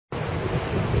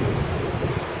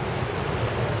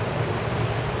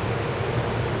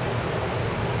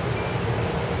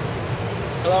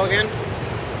Hello again,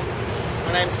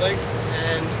 my name's Luke,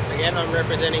 and again I'm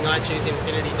representing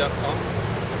ichooseinfinity.com.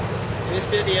 In this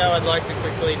video I'd like to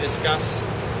quickly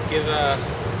give the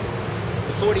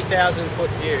 40,000 foot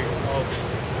view of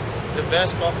the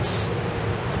VerseBox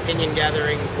opinion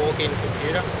gathering walk-in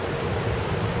computer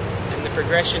and the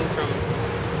progression from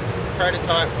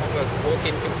prototype of a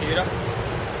walk-in computer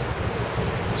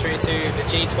through to the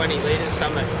G20 Leaders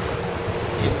Summit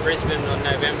in Brisbane on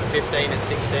November 15 and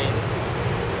 16,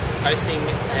 hosting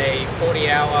a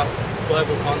 40-hour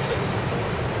global concert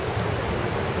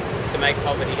to make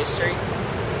poverty history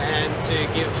and to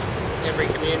give every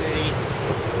community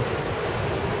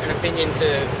an opinion,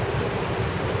 to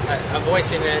a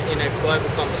voice in a global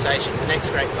conversation, the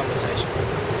next great conversation.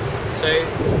 So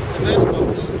the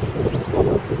VerseBox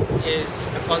is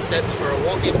a concept for a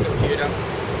walk-in computer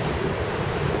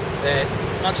that,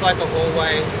 much like a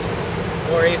hallway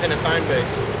or even a phone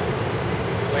booth,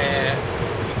 where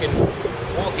you can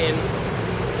walk in,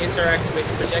 interact with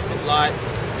projected light,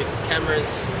 with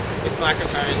cameras, with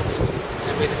microphones,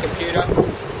 and with a computer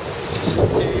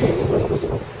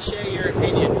to share your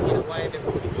opinion in a way that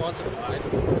will be quantified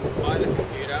by the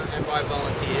computer and by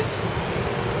volunteers,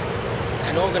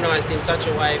 and organised in such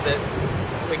a way that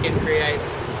we can create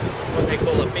what they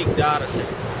call a big data set,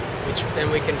 which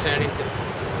then we can turn into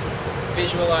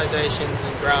visualizations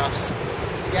and graphs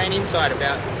to gain insight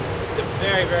about the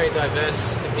very, very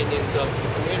diverse opinions of the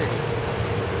community.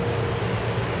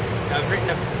 I've written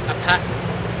a pattern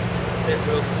that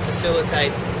will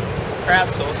facilitate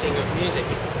crowdsourcing of music.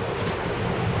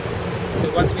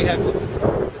 So once we have the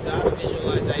data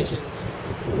visualizations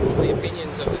of the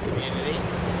opinions of the community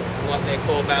and what their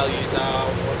core values are,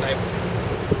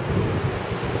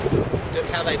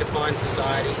 how they define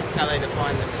society, how they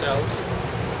define themselves,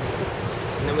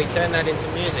 and then we turn that into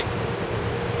music.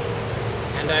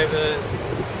 And over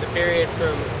the period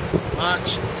from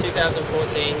March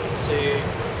 2014 to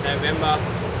November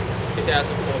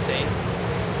 2014,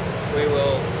 we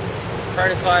will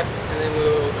prototype and then we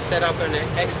will set up an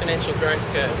exponential growth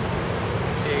curve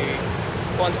to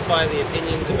quantify the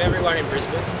opinions of everyone in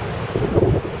Brisbane,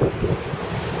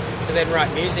 to then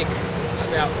write music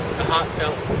about the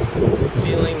heartfelt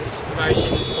feelings,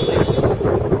 emotions, beliefs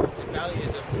and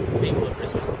values of the people of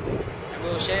Brisbane. And we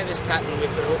will share this pattern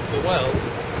with the world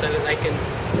so that they can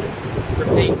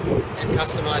repeat and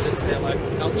customise it to their local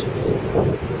cultures.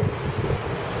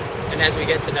 And as we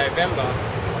get to November,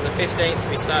 on the 15th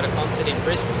we start a concert in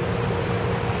Brisbane,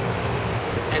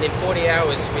 and in 40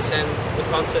 hours we send the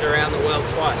concert around the world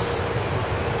twice.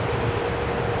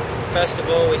 First of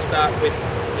all, we start with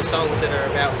the songs that are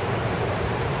about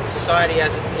society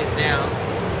as it is now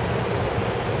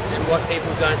and what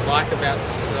people don't like about the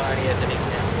society as it is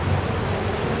now.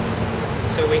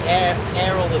 So we air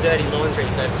all the dirty laundry,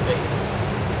 so to speak,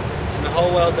 and the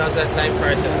whole world does that same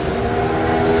process.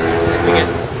 We get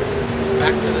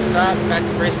back to the start, back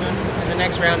to Brisbane, and the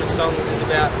next round of songs is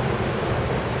about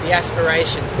the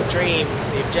aspirations, the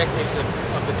dreams, the objectives of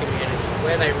the community,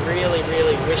 where they really,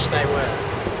 really wish they were,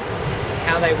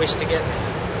 how they wish to get there.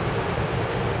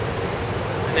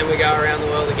 And then we go around the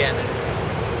world again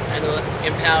and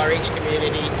empower each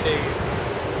community to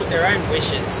put their own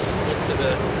wishes into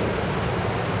the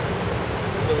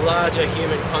larger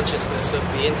human consciousness of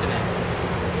the internet,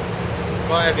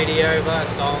 via video, via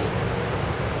song.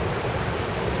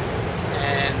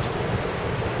 And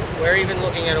we're even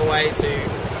looking at a way to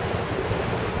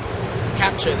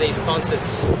capture these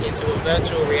concerts into a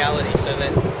virtual reality so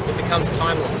that it becomes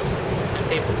timeless and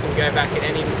people can go back at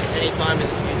any time in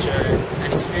the future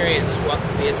and experience what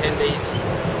the attendees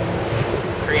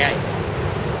create.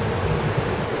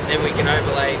 And then we can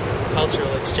overlay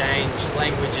cultural exchange,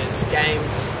 languages,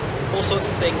 games, all sorts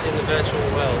of things in the virtual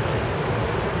world.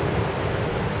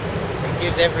 It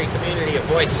gives every community a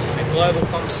voice in a global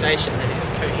conversation that is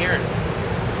coherent.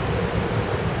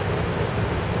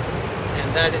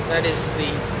 And that is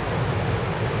the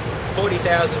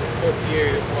 40,000 foot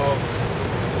view of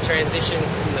the transition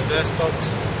from the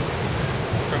VerseBox,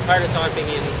 from prototyping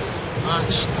in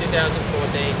March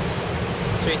 2014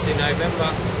 through to November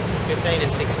 15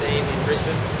 and 16 in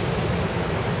Brisbane,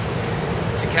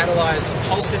 to catalyse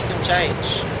whole system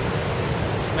change,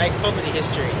 to make poverty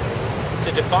history,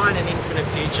 to define an infinite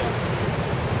future,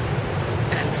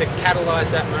 and to catalyse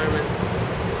that moment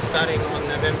starting on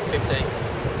November 15th.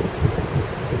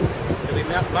 There'll be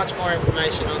much more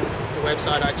information on the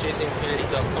website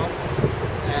ichooseinfinity.com,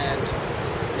 and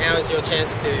now is your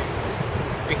chance to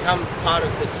become part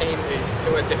of the team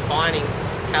who are defining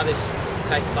how this will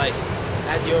take place.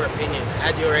 Add your opinion,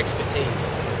 add your expertise.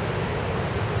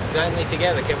 Because only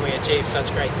together can we achieve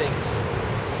such great things.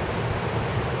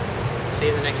 See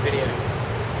you in the next video.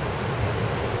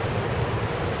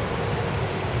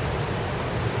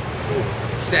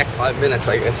 Exact 5 minutes,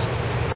 I guess.